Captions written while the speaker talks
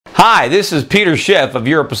Hi, this is Peter Schiff of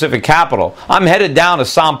Europe Pacific Capital. I'm headed down to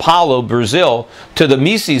Sao Paulo, Brazil, to the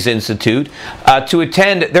Mises Institute to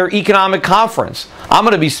attend their economic conference. I'm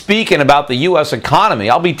going to be speaking about the U.S.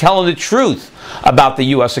 economy. I'll be telling the truth about the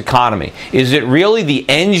U.S. economy. Is it really the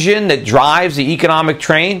engine that drives the economic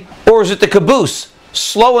train, or is it the caboose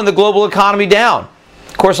slowing the global economy down?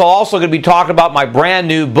 Of course, I'm also going to be talking about my brand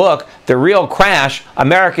new book, The Real Crash,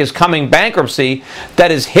 America's Coming Bankruptcy,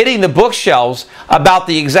 that is hitting the bookshelves about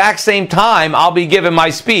the exact same time I'll be giving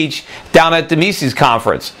my speech down at the Mises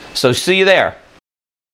conference. So see you there.